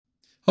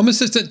Home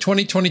Assistant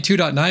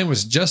 2022.9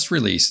 was just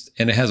released,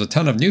 and it has a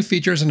ton of new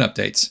features and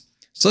updates.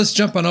 So let's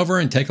jump on over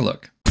and take a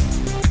look.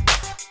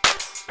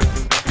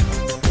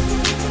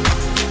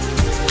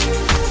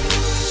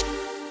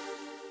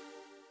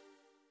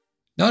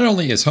 Not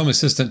only is Home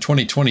Assistant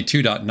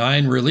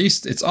 2022.9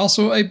 released, it's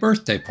also a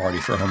birthday party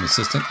for Home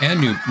Assistant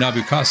and new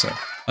Nabu Casa.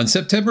 On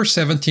September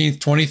 17,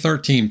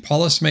 2013,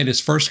 Paulus made his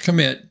first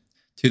commit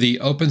to the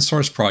open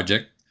source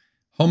project,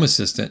 Home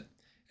Assistant.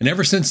 And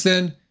ever since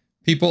then,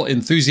 people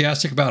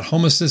enthusiastic about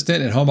Home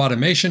Assistant and home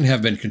automation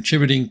have been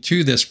contributing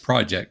to this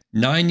project.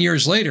 9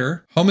 years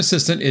later, Home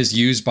Assistant is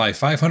used by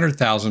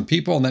 500,000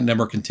 people, and that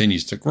number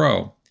continues to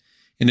grow.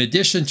 In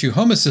addition to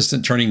Home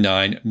Assistant turning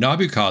 9,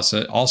 Nabu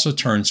Casa also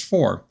turns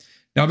 4.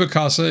 Nabu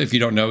Casa, if you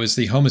don't know, is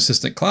the Home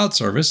Assistant cloud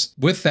service.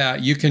 With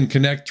that, you can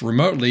connect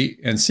remotely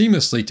and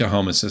seamlessly to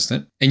Home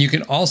Assistant. And you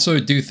can also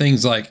do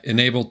things like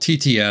enable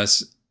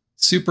TTS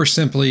super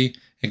simply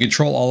and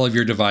control all of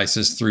your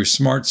devices through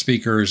smart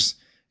speakers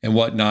and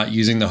whatnot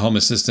using the Home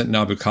Assistant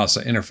Nabu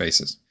Casa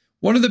interfaces.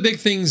 One of the big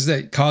things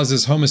that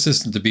causes Home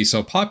Assistant to be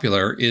so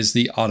popular is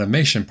the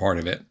automation part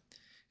of it.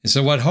 And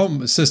so what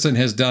Home Assistant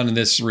has done in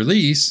this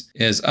release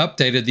is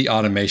updated the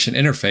automation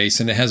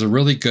interface, and it has a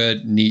really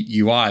good, neat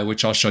UI,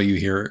 which I'll show you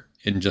here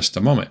in just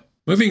a moment.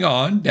 Moving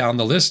on down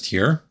the list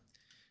here,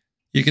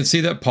 you can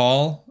see that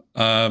Paul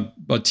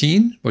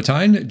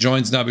Botine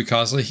joins Nabu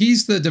Casa.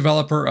 He's the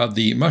developer of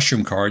the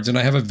mushroom cards, and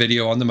I have a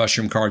video on the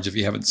mushroom cards if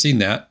you haven't seen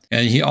that.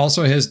 And he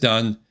also has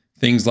done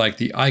things like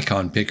the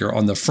icon picker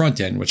on the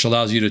front end, which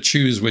allows you to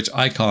choose which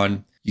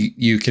icon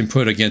you can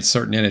put against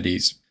certain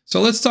entities. So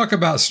let's talk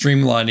about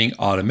streamlining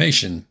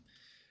automation.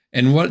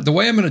 And the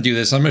way I'm going to do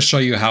this, I'm going to show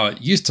you how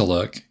it used to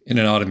look in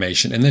an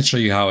automation and then show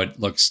you how it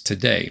looks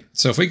today.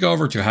 So if we go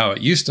over to how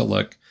it used to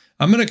look,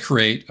 I'm going to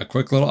create a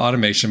quick little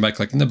automation by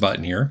clicking the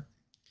button here.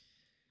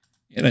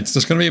 And it's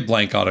just going to be a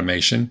blank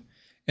automation.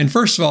 And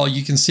first of all,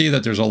 you can see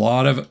that there's a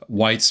lot of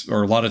whites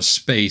or a lot of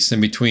space in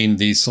between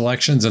these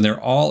selections, and they're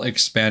all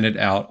expanded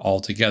out all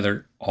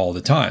together all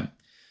the time.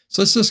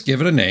 So let's just give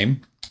it a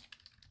name,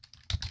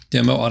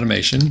 Demo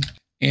Automation.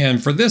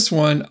 And for this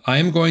one,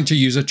 I'm going to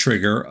use a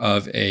trigger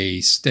of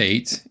a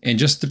state. And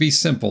just to be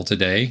simple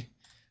today,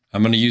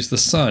 I'm going to use the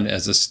sun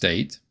as a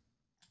state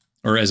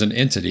or as an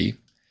entity.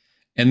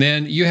 And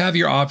then you have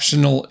your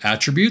optional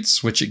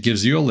attributes, which it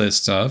gives you a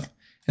list of.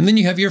 And then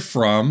you have your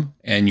from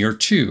and your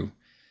to.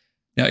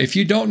 Now, if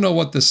you don't know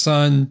what the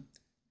sun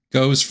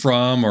goes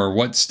from or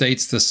what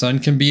states the sun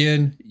can be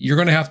in, you're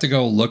going to have to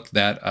go look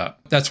that up.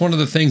 That's one of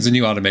the things the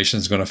new automation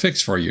is going to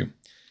fix for you.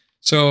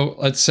 So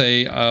let's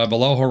say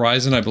below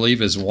horizon, I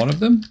believe, is one of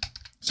them.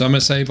 So I'm going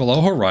to say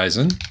below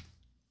horizon.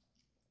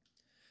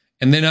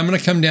 And then I'm going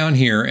to come down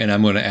here and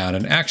I'm going to add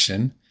an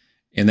action.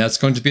 And that's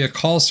going to be a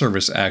call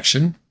service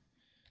action.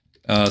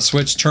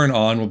 Switch turn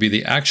on will be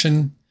the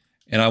action.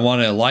 And I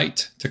want a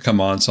light to come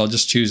on. So I'll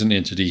just choose an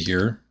entity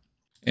here.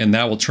 And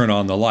that will turn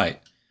on the light.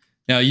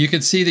 Now you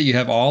can see that you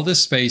have all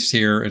this space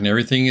here and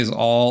everything is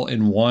all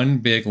in one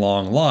big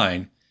long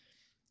line.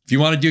 If you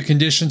want to do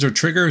conditions or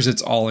triggers,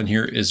 it's all in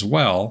here as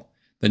well.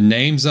 The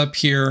name's up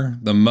here,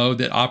 the mode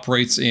that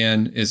operates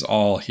in is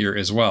all here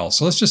as well.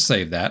 So let's just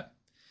save that.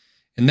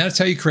 And that's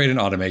how you create an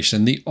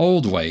automation the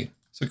old way.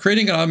 So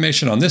creating an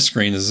automation on this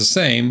screen is the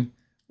same.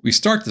 We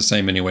start the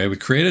same anyway. We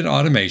create an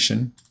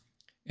automation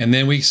and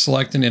then we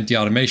select an empty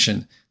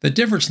automation. The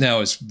difference now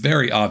is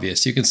very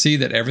obvious. You can see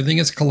that everything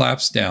is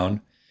collapsed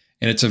down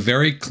and it's a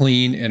very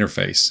clean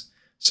interface.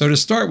 So to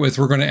start with,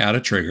 we're going to add a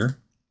trigger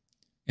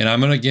and I'm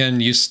going to again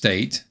use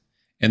state,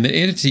 and the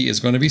entity is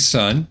going to be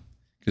sun,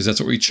 because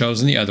that's what we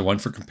chose in the other one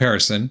for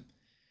comparison.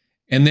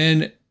 And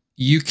then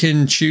you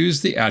can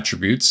choose the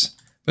attributes,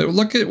 but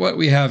look at what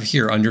we have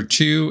here under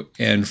to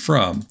and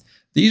from.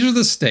 These are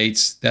the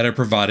states that are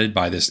provided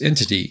by this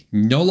entity.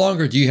 No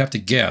longer do you have to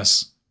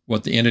guess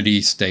what the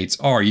entity states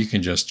are. You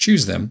can just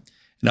choose them.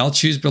 And I'll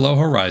choose below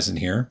horizon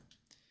here.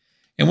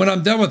 And when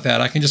I'm done with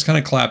that, I can just kind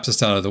of collapse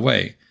this out of the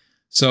way.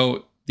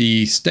 So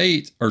the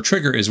state or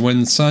trigger is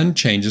when sun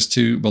changes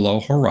to below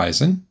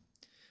horizon.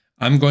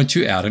 I'm going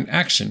to add an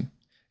action.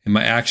 And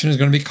my action is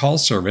going to be call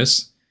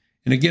service.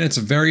 And again, it's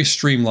very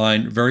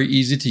streamlined, very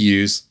easy to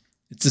use.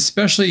 It's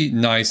especially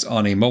nice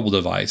on a mobile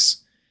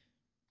device.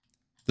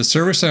 The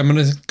service I'm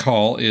going to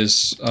call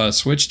is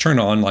switch turn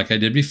on like I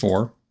did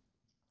before.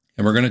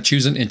 And we're going to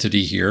choose an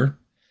entity here,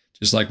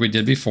 just like we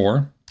did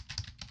before.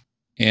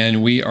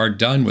 And we are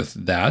done with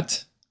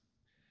that.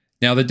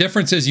 Now the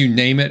difference is you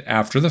name it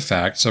after the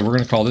fact. So we're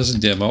going to call this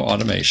demo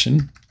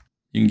automation.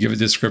 You can give a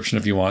description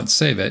if you want,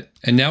 save it.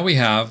 And now we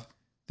have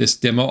this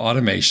demo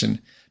automation.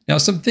 Now,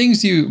 some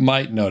things you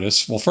might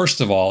notice. Well,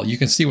 first of all, you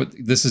can see what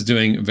this is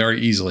doing very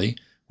easily.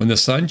 When the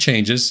sun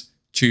changes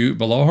to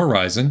below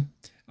horizon,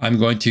 I'm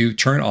going to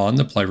turn on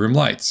the playroom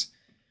lights.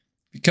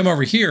 If you come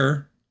over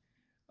here,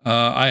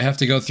 I have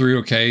to go through,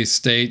 okay,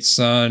 state,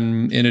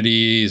 sun,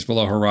 entity is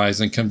below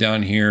horizon, come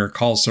down here,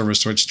 call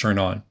service switch, turn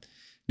on.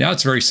 Now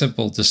it's very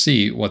simple to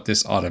see what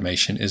this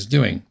automation is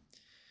doing.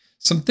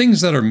 Some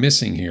things that are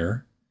missing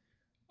here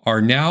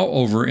are now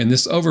over in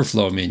this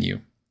overflow menu.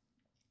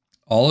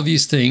 all of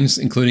these things,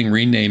 including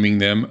renaming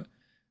them,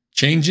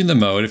 changing the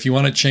mode. If you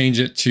want to change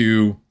it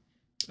to,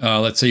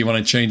 let's say you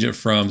want to change it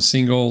from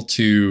single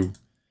to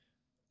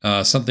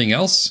something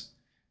else,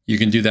 you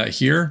can do that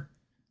here.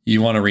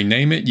 You want to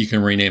rename it, you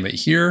can rename it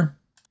here.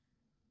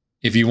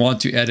 If you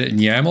want to edit in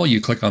YAML, you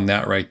click on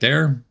that right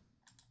there.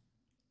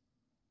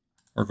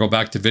 Or go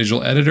back to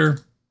Visual Editor.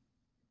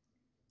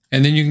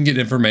 And then you can get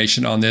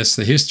information on this,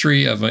 the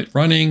history of it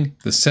running,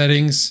 the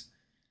settings,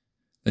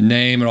 the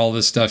name, and all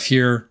this stuff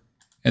here,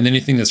 and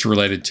anything that's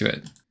related to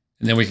it.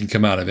 And then we can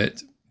come out of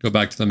it, go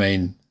back to the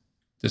main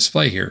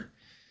display here.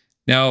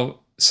 Now,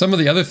 some of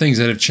the other things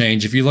that have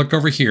changed, if you look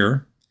over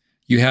here,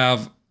 you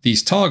have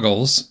these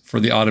toggles for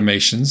the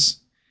automations,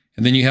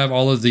 and then you have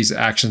all of these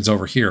actions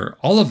over here.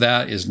 All of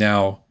that is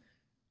now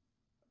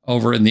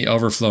over in the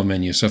overflow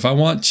menu. So if I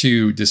want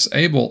to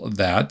disable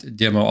that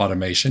demo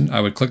automation,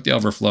 I would click the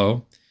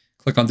overflow,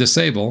 click on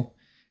disable,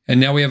 and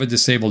now we have a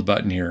disabled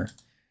button here.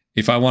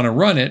 If I want to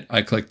run it,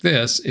 I click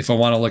this. If I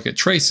want to look at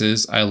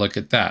traces, I look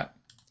at that.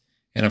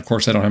 And of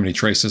course, I don't have any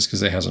traces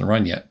because it hasn't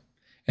run yet.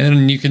 And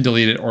then you can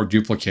delete it or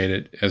duplicate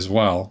it as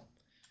well,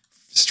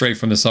 straight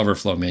from this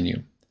overflow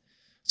menu.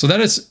 So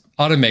that is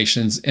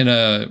automations in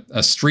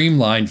a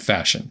streamlined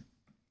fashion.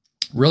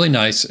 Really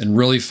nice and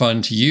really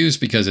fun to use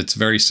because it's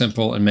very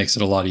simple and makes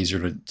it a lot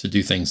easier to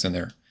do things in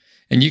there.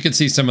 And you can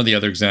see some of the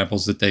other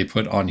examples that they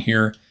put on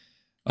here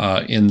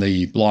in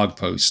the blog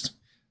post.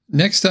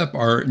 Next up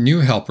are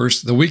new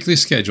helpers, the weekly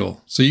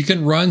schedule. So you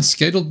can run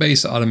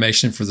schedule-based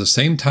automation for the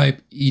same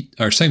time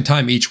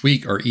each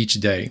week or each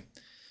day.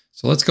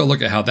 So let's go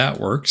look at how that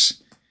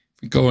works.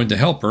 We go into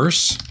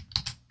helpers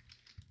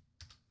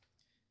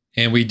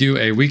and we do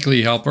a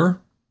weekly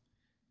helper.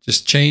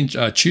 Just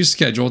choose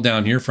schedule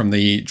down here from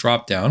the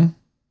drop down.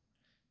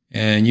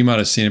 And you might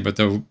have seen it, but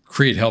the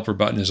create helper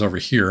button is over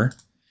here.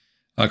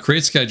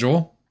 Create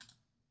schedule.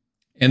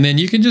 And then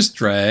you can just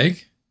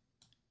drag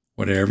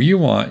whatever you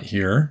want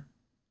here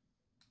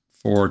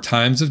for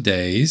times of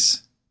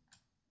days.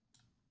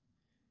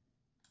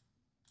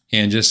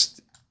 And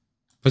just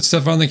put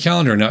stuff on the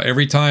calendar. Now,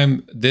 every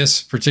time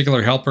this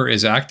particular helper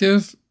is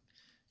active,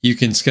 you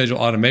can schedule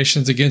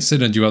automations against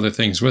it and do other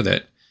things with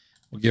it.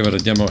 We'll give it a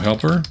demo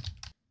helper.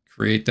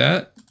 Create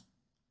that.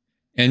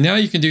 And now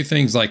you can do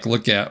things like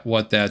look at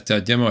what that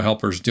demo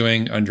helper is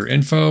doing under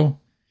info.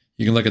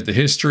 You can look at the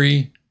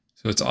history.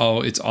 So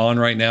it's on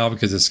right now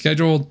because it's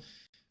scheduled.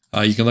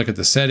 You can look at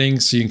the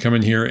settings. So you can come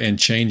in here and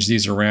change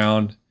these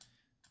around.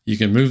 You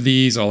can move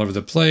these all over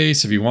the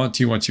place if you want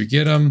to once you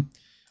get them.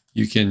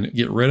 You can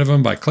get rid of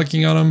them by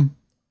clicking on them.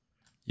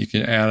 You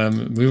can add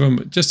them, move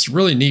them. Just a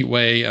really neat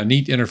way, a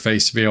neat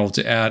interface to be able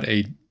to add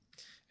a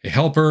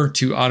helper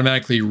to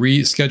automatically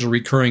reschedule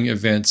recurring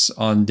events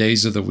on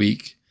days of the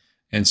week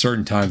and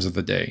certain times of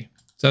the day.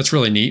 So that's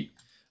really neat.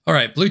 All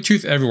right,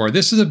 Bluetooth everywhere.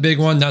 This is a big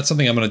one, not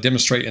something I'm going to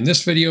demonstrate in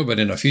this video, but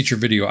in a future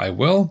video I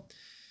will.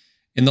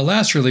 In the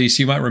last release,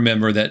 you might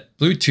remember that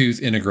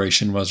Bluetooth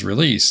integration was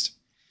released.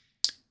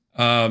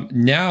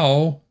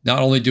 Now, not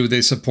only do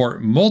they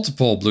support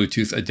multiple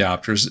Bluetooth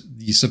adapters,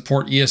 you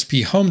support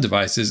ESP home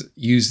devices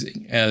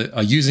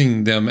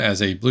using them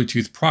as a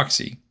Bluetooth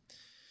proxy.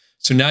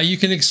 So now you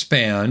can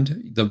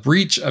expand the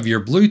reach of your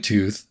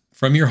Bluetooth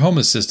from your Home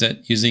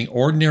Assistant using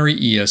ordinary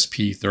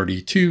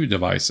ESP32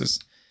 devices.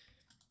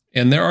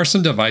 And there are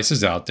some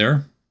devices out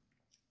there.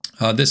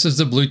 This is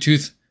the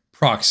Bluetooth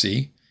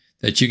proxy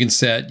that you can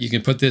set. You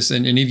can put this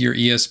in any of your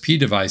ESP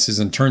devices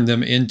and turn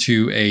them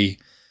into a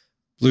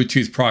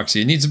Bluetooth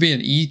proxy. It needs to be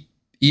an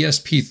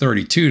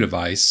ESP32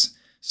 device.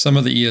 Some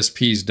of the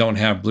ESPs don't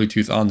have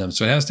Bluetooth on them,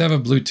 so it has to have a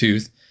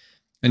Bluetooth.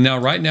 And now,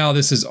 right now,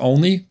 this is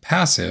only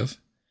passive.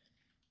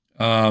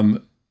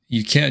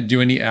 You can't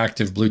do any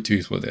active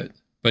Bluetooth with it,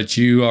 but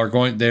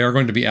they are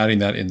going to be adding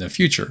that in the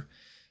future.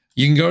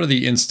 You can go to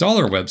the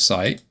installer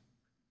website,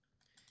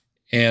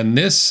 and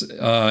this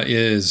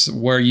is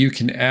where you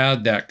can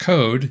add that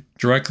code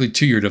directly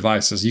to your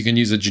devices. You can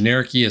use a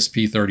generic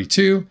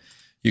ESP32.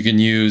 You can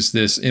use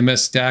this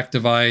MS Stack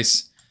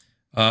device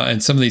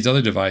and some of these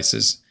other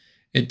devices.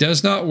 It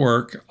does not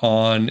work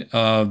on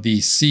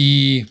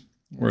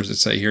where does it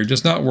say here? It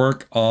does not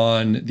work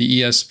on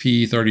the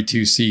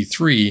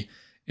ESP32C3.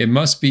 It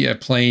must be a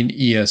plain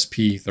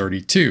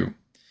ESP32.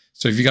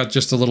 So if you got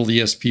just a little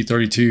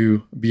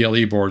ESP32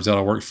 BLE boards,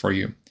 that'll work for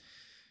you.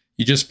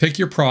 You just pick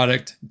your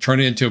product,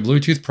 turn it into a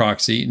Bluetooth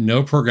proxy,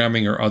 no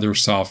programming or other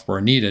software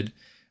needed.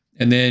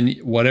 And then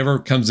whatever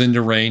comes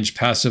into range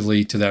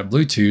passively to that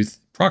Bluetooth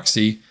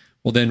proxy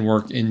will then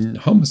work in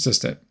Home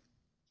Assistant.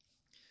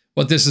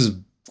 What this is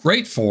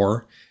great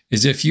for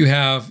is if you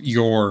have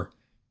your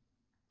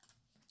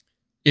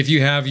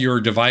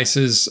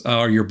devices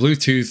or your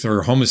Bluetooth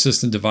or Home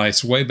Assistant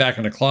device way back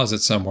in a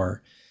closet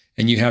somewhere,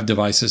 and you have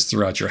devices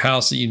throughout your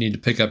house that you need to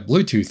pick up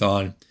Bluetooth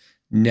on,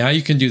 now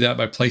you can do that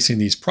by placing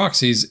these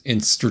proxies in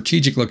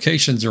strategic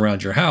locations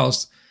around your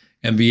house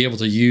and be able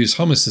to use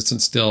Home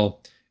Assistant still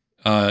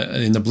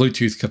in the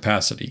Bluetooth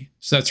capacity.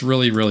 So that's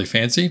really, really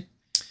fancy.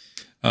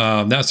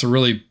 That's a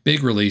really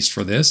big release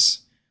for this.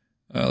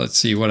 Let's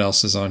see what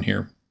else is on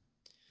here.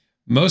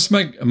 Most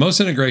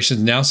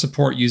integrations now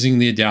support using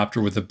the adapter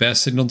with the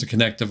best signal to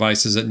connect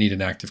devices that need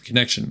an active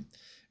connection.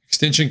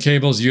 Extension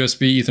cables,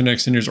 USB, Ethernet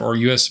extenders, or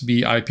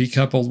USB IP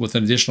coupled with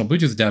an additional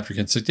Bluetooth adapter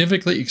can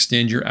significantly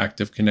extend your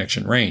active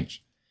connection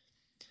range.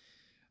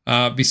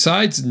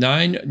 Besides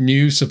 9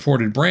 new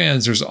supported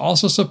brands, there's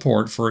also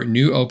support for a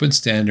new open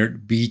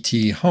standard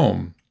BT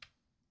Home.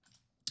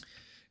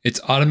 It's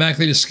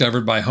automatically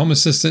discovered by Home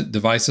Assistant.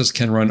 Devices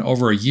can run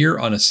over a year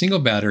on a single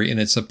battery, and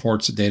it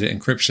supports data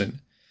encryption.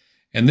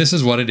 And this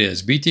is what it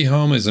is. BT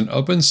Home is an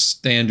open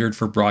standard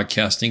for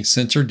broadcasting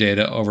sensor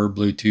data over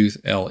Bluetooth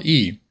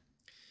LE.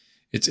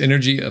 It's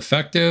energy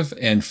effective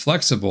and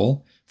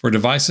flexible for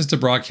devices to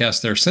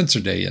broadcast their sensor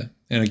data.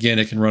 And again,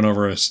 it can run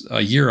over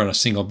a year on a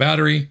single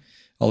battery,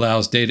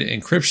 allows data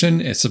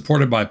encryption. It's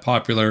supported by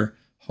popular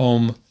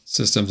home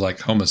systems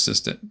like Home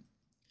Assistant.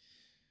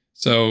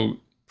 So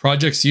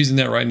projects using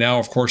that right now,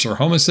 of course, are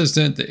Home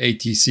Assistant, the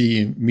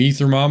ATC Me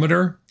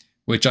thermometer,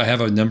 which I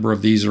have a number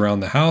of these around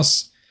the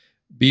house.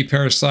 Bee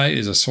Parasite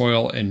is a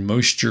soil and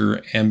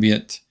moisture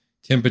ambient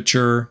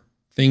temperature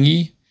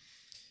thingy.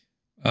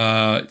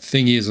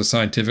 Thingy is a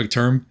scientific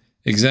term.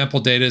 Example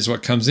data is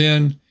what comes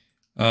in,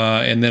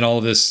 and then all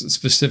of this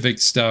specific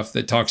stuff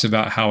that talks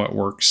about how it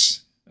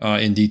works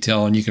in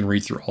detail, and you can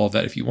read through all of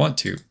that if you want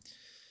to.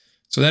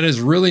 So that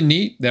is really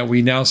neat that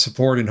we now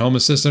support in Home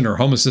Assistant, or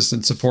Home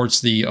Assistant supports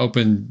the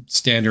open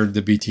standard,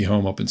 the BT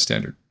Home open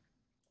standard.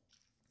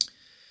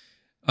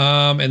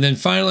 And then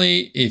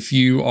finally, if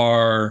you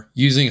are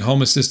using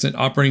Home Assistant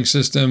operating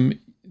system,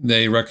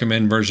 they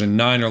recommend version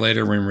 9 or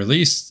later when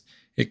released.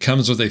 It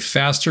comes with a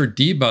faster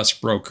D-Bus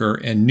broker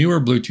and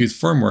newer Bluetooth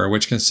firmware,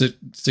 which can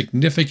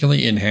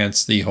significantly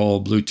enhance the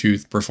whole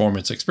Bluetooth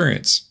performance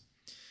experience.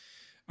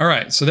 All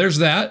right, so there's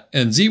that.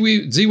 And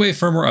Z-Wave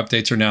firmware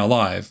updates are now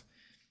live.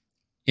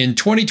 In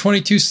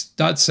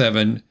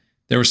 2022.7,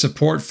 there was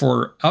support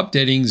for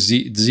updating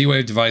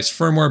Z-Wave device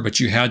firmware, but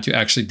you had to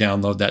actually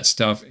download that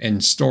stuff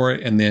and store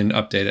it and then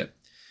update it.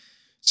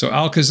 So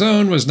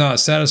Alcazone was not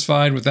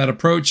satisfied with that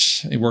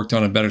approach. It worked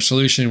on a better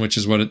solution, which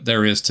is what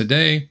there is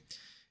today.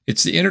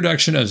 It's the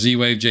introduction of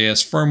Z-Wave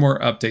JS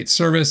firmware update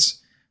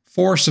service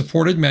for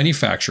supported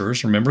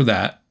manufacturers. Remember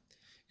that.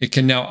 It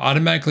can now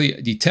automatically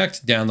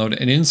detect, download,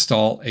 and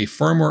install a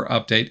firmware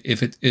update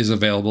if it is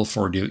available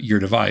for your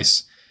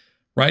device.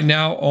 Right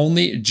now,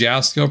 only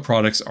Jasco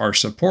products are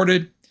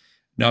supported.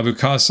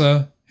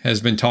 Nabukasa has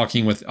been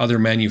talking with other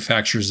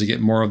manufacturers to get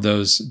more of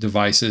those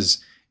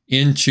devices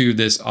into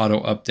this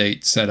auto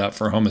update setup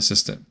for Home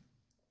Assistant.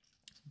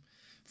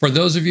 For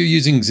those of you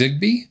using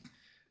Zigbee,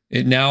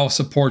 it now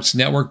supports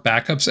network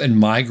backups and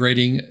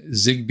migrating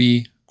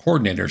Zigbee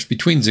coordinators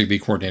between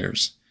Zigbee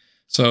coordinators.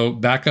 So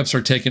backups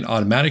are taken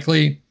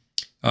automatically.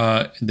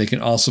 They can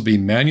also be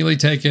manually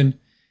taken.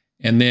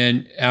 And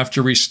then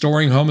after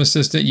restoring Home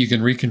Assistant, you can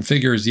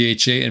reconfigure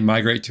ZHA and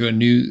migrate to a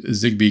new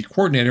Zigbee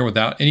coordinator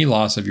without any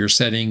loss of your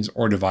settings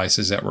or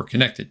devices that were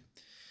connected.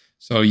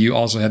 So you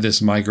also have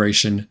this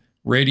migration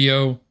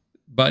radio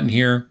button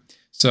here.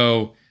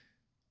 So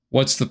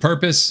what's the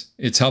purpose?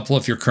 It's helpful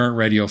if your current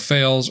radio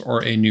fails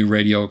or a new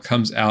radio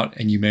comes out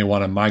and you may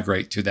want to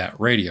migrate to that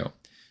radio.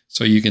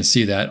 So you can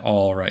see that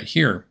all right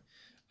here.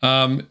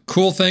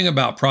 Cool thing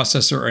about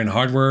processor and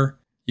hardware,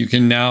 you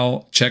can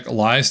now check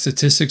live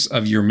statistics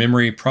of your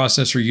memory or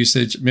processor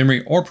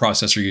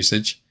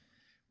usage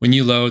when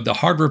you load the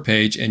hardware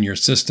page in your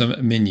system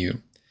menu.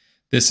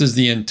 This is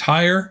the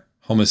entire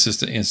Home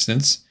Assistant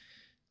instance,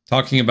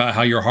 talking about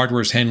how your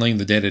hardware is handling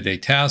the day-to-day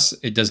tasks.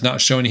 It does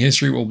not show any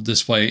history. It will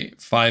display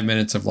 5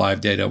 minutes of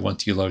live data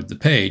once you load the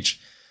page.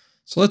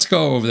 So let's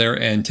go over there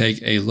and take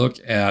a look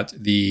at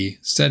the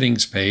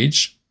settings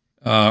page,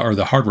 or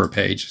the hardware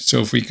page.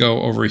 So if we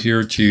go over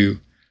here to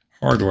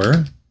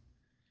hardware,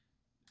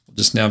 we'll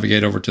just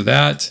navigate over to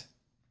that.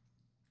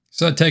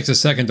 So it takes a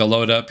second to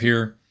load up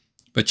here,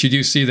 but you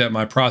do see that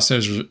my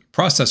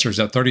processor is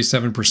at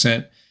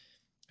 37%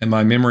 and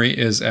my memory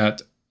is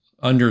at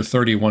under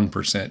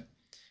 31%.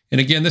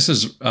 And again, this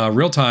is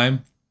real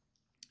time.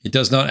 It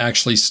does not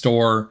actually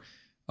store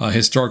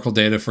historical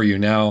data for you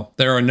now.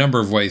 There are a number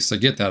of ways to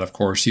get that, of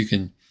course. You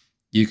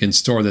can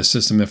store the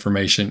system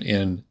information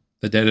in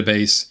the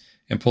database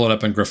and pull it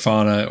up in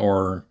Grafana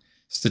or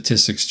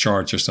statistics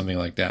charts or something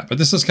like that. But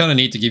this is kind of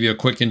neat to give you a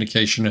quick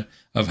indication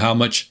of how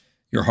much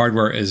your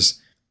hardware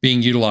is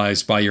being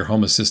utilized by your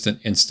Home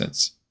Assistant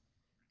instance.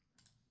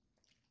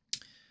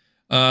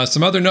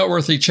 Some other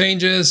noteworthy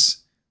changes.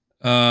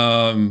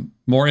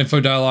 More info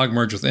dialog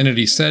merged with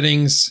entity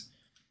settings.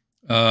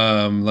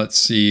 Let's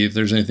see if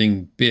there's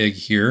anything big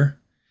here.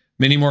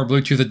 Many more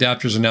Bluetooth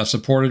adapters are now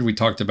supported. We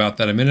talked about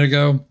that a minute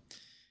ago.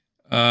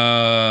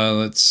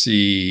 Let's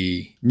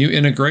see. New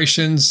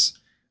integrations.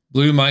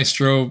 Blue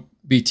Maestro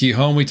BT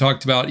Home we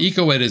talked about.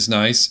 EcoWit is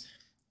nice.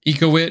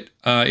 EcoWit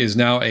is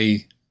now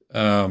a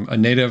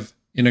native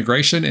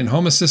integration in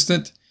Home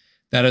Assistant.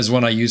 That is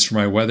one I use for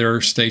my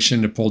weather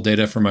station to pull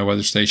data from my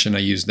weather station. I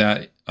use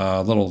that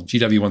little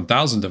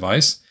GW1000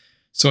 device.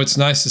 So it's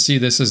nice to see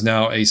this is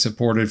now a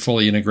supported,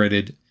 fully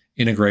integrated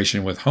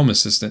integration with Home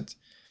Assistant.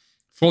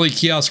 Fully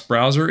Kiosk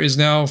Browser is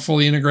now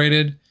fully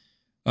integrated,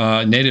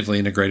 natively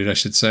integrated, I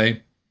should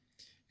say.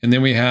 And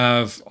then we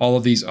have all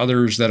of these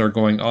others that are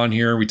going on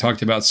here. We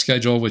talked about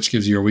schedule, which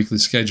gives you your weekly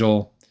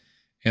schedule,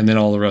 and then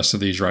all the rest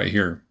of these right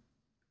here.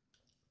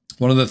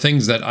 One of the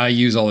things that I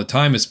use all the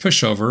time is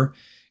pushover,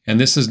 and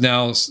this is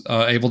now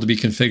able to be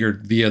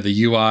configured via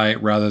the UI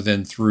rather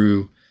than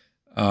through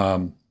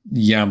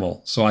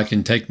YAML. So I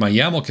can take my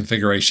YAML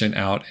configuration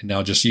out and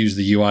now just use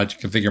the UI to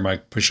configure my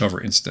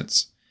pushover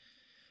instance.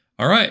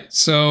 All right,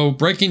 so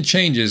breaking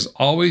changes.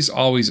 Always,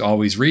 always,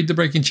 always read the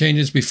breaking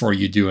changes before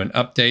you do an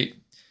update.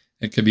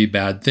 It could be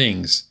bad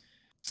things.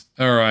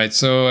 All right,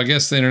 so I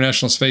guess the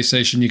International Space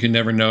Station, you can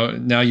never know.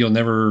 Now you'll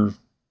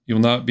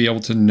not be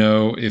able to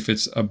know if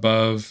it's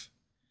above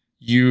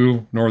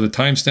you nor the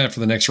timestamp for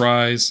the next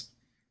rise.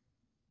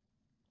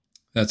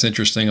 That's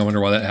interesting. I wonder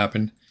why that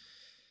happened.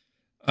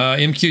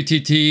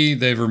 MQTT,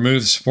 they've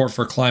removed support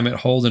for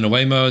climate hold and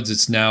away modes.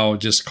 It's now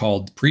just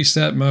called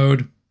preset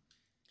mode.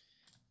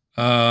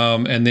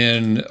 And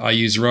then I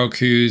use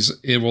Roku's.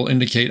 It will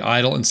indicate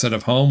idle instead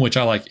of home, which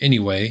I like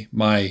anyway.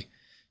 My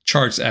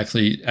charts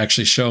actually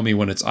show me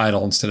when it's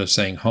idle instead of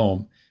saying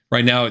home.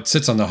 Right now it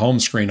sits on the home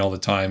screen all the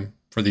time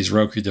for these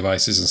Roku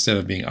devices instead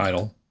of being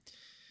idle.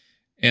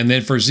 And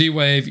then for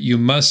Z-Wave, you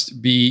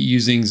must be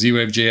using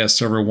Z-Wave.js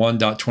server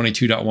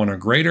 1.22.1 or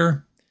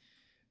greater.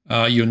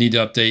 You'll need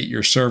to update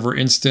your server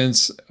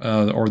instance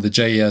or the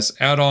JS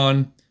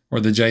add-on or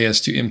the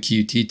JS to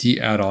MQTT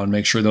add-on.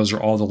 Make sure those are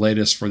all the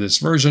latest for this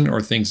version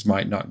or things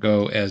might not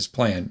go as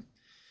planned.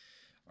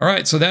 All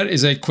right, so that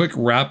is a quick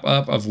wrap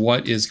up of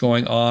what is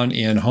going on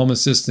in Home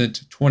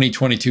Assistant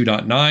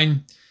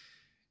 2022.9.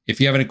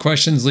 If you have any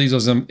questions, leave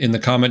those in the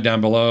comment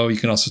down below. You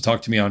can also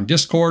talk to me on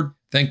Discord.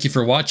 Thank you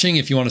for watching.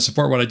 If you want to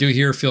support what I do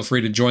here, feel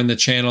free to join the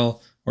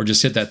channel or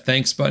just hit that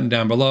thanks button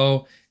down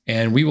below,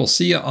 and we will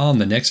see you on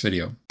the next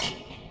video.